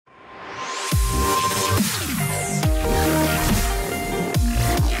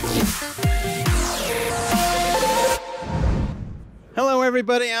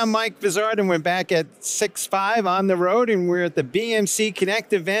everybody. I'm Mike Vizard, and we're back at 6.5 on the road, and we're at the BMC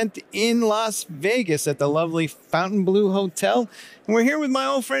Connect event in Las Vegas at the lovely Fontainebleau Hotel. And we're here with my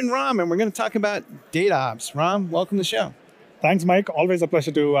old friend Ram, and we're going to talk about DataOps. Ram, welcome to the show. Thanks, Mike. Always a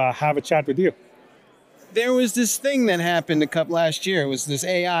pleasure to have a chat with you. There was this thing that happened last year. It was this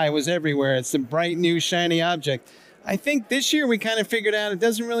AI was everywhere. It's the bright, new, shiny object. I think this year we kind of figured out it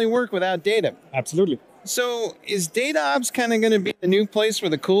doesn't really work without data. Absolutely. So is DataOps kind of going to be the new place where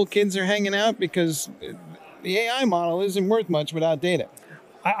the cool kids are hanging out? Because the AI model isn't worth much without data.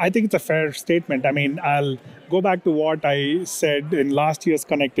 I think it's a fair statement. I mean, I'll go back to what I said in last year's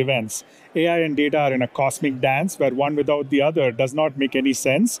Connect events. AI and data are in a cosmic dance where one without the other does not make any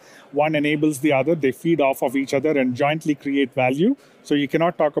sense. One enables the other. They feed off of each other and jointly create value. So you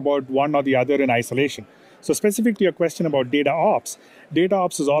cannot talk about one or the other in isolation. So specific to your question about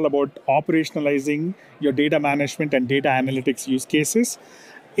DataOps is all about operationalizing your data management and data analytics use cases.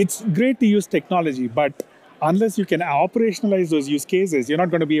 It's great to use technology, but unless you can operationalize those use cases, you're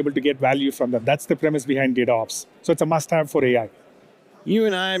not going to be able to get value from them. That's the premise behind DataOps. So it's a must-have for AI. You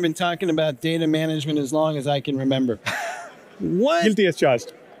and I have been talking about data management as long as I can remember. Guilty as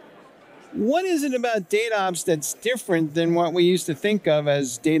charged. What is it about DataOps that's different than what we used to think of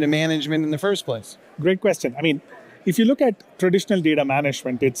as data management in the first place? Great question. I mean, if you look at traditional data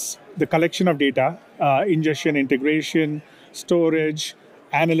management, it's the collection of data, ingestion, integration, storage,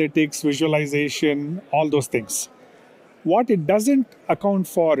 analytics, visualization, all those things. What it doesn't account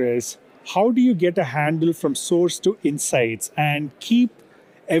for is how do you get a handle from source to insights and keep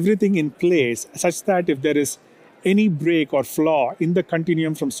everything in place such that if there is any break or flaw in the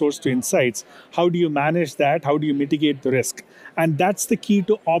continuum from source to insights, how do you manage that? How do you mitigate the risk? And that's the key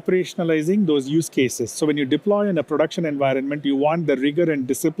to operationalizing those use cases. So when you deploy in a production environment, you want the rigor and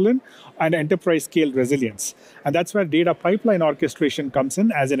discipline and enterprise scale resilience. And that's where data pipeline orchestration comes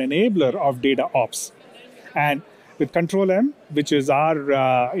in as an enabler of data ops. And with Control-M, which is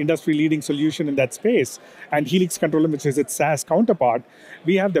our industry-leading solution in that space, and Helix Control-M, which is its SaaS counterpart,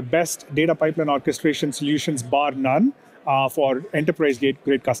 we have the best data pipeline orchestration solutions, bar none, for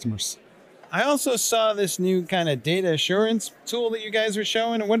enterprise-grade customers. I also saw this new kind of data assurance tool that you guys are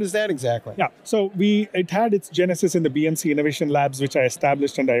showing. What is that exactly? Yeah, so it had its genesis in the BMC Innovation Labs, which I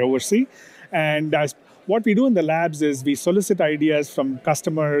established and I oversee. And what we do in the labs is we solicit ideas from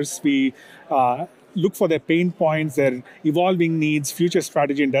customers. We look for their pain points, their evolving needs, future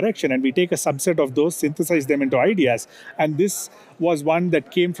strategy and direction, and we take a subset of those, synthesize them into ideas. And this was one that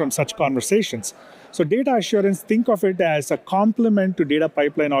came from such conversations. So data assurance, think of it as a complement to data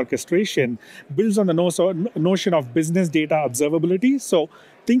pipeline orchestration, builds on the notion of business data observability. So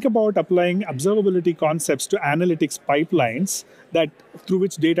think about applying observability concepts to analytics pipelines through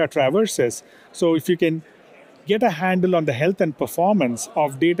which data traverses. So if you can get a handle on the health and performance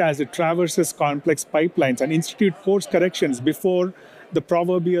of data as it traverses complex pipelines and institute course corrections before the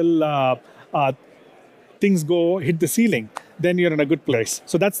proverbial things hit the ceiling, then you're in a good place.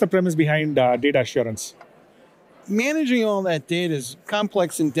 So that's the premise behind data assurance. Managing all that data is a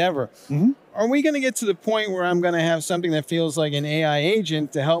complex endeavor. Mm-hmm. Are we going to get to the point where I'm going to have something that feels like an AI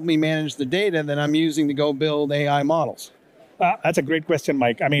agent to help me manage the data that I'm using to go build AI models? That's a great question,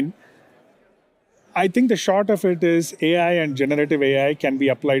 Mike. I mean, I think the short of it is AI and generative AI can be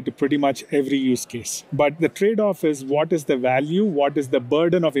applied to pretty much every use case. But the trade-off is what is the value? What is the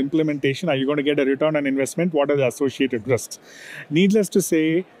burden of implementation? Are you going to get a return on investment? What are the associated risks? Needless to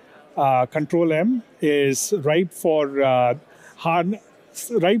say, Control-M is ripe for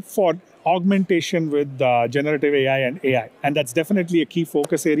augmentation with generative AI and AI. And that's definitely a key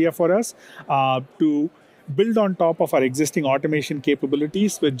focus area for us to build on top of our existing automation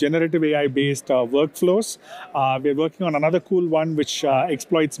capabilities with generative AI-based workflows. We're working on another cool one which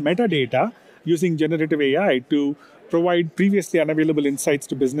exploits metadata using generative AI to provide previously unavailable insights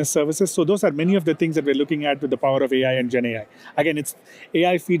to business services. So those are many of the things that we're looking at with the power of AI and Gen AI. Again, it's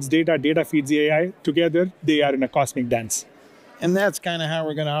AI feeds data, data feeds AI. Together, they are in a cosmic dance. And that's kind of how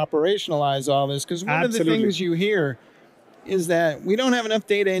we're going to operationalize all this. Because one of the things you hear is that we don't have enough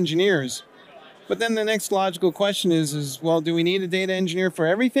data engineers. But then the next logical question is, well, do we need a data engineer for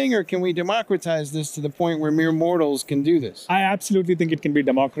everything, or can we democratize this to the point where mere mortals can do this? I absolutely think it can be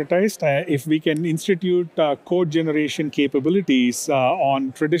democratized. If we can institute code generation capabilities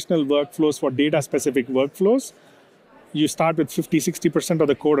on traditional workflows for data-specific workflows, you start with 50, 60% of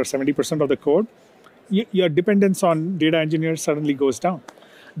the code or 70% of the code, your dependence on data engineers suddenly goes down.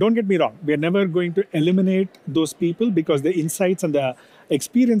 Don't get me wrong, we are never going to eliminate those people because the insights and the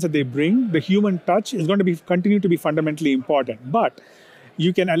experience that they bring, the human touch, is going to continue to be fundamentally important. But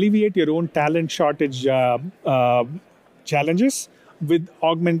you can alleviate your own talent shortage challenges with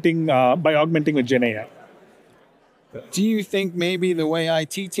by augmenting with Gen AI. Do you think maybe the way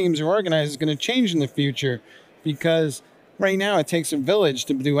IT teams are organized is going to change in the future? Because right now it takes a village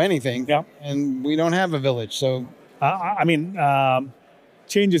to do anything, and we don't have a village. So,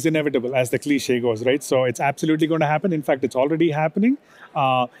 change is inevitable, as the cliche goes, right? So it's absolutely going to happen. In fact, it's already happening.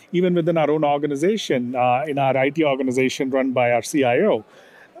 Even within our own organization, in our IT organization run by our CIO,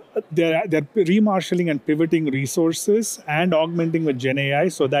 they're remarshaling and pivoting resources and augmenting with Gen AI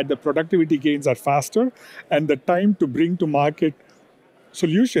so that the productivity gains are faster and the time to bring to market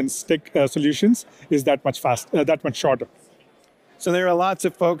tech solutions is that much shorter. So there are lots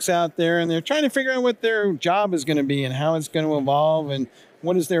of folks out there, and they're trying to figure out what their job is going to be and how it's going to evolve and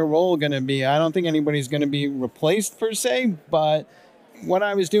what is their role going to be. I don't think anybody's going to be replaced per se, but what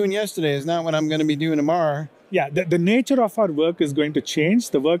I was doing yesterday is not what I'm going to be doing tomorrow. Yeah, the nature of our work is going to change.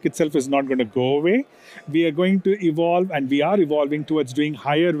 The work itself is not going to go away. We are going to evolve, and we are evolving towards doing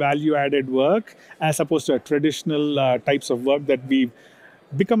higher value-added work as opposed to traditional types of work that we've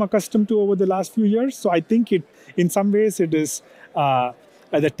become accustomed to over the last few years. So I think in some ways, it is the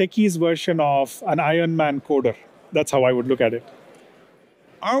techies version of an Iron Man coder. That's how I would look at it.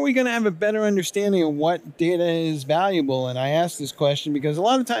 Are we going to have a better understanding of what data is valuable? And I ask this question because a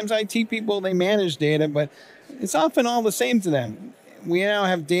lot of times IT people, they manage data, but it's often all the same to them. We now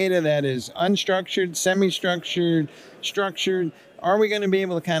have data that is unstructured, semi-structured, structured. Are we going to be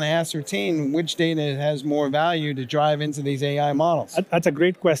able to kind of ascertain which data has more value to drive into these AI models? That's a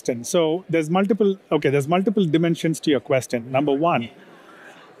great question. So there's multiple dimensions to your question. Number one,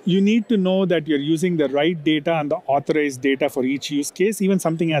 you need to know that you're using the right data and the authorized data for each use case. Even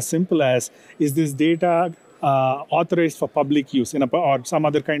something as simple as, is this data authorized for public use or some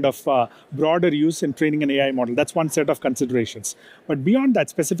other kind of broader use in training an AI model? That's one set of considerations. But beyond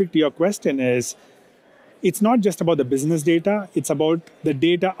that, specific to your question is, it's not just about the business data, it's about the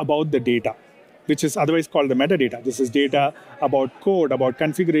data, which is otherwise called the metadata. This is data about code, about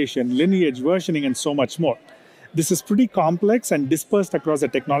configuration, lineage, versioning, and so much more. This is pretty complex and dispersed across the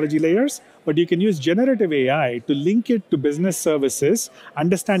technology layers, but you can use generative AI to link it to business services,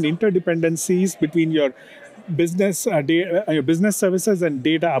 understand interdependencies between your business services and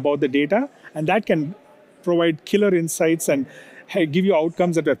data about the data, and that can provide killer insights and give you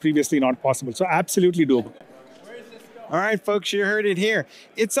outcomes that were previously not possible. So absolutely doable. All right, folks, you heard it here.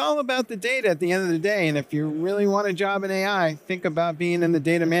 It's all about the data at the end of the day, and if you really want a job in AI, think about being in the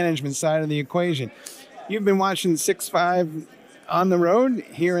data management side of the equation. You've been watching 6.5 on the road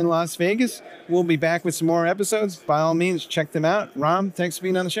here in Las Vegas. We'll be back with some more episodes. By all means, check them out. Ram, thanks for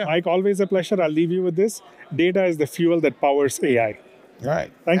being on the show. Mike, always a pleasure. I'll leave you with this. Data is the fuel that powers AI. All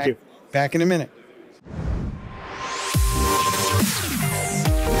right. Thank you. Back in a minute.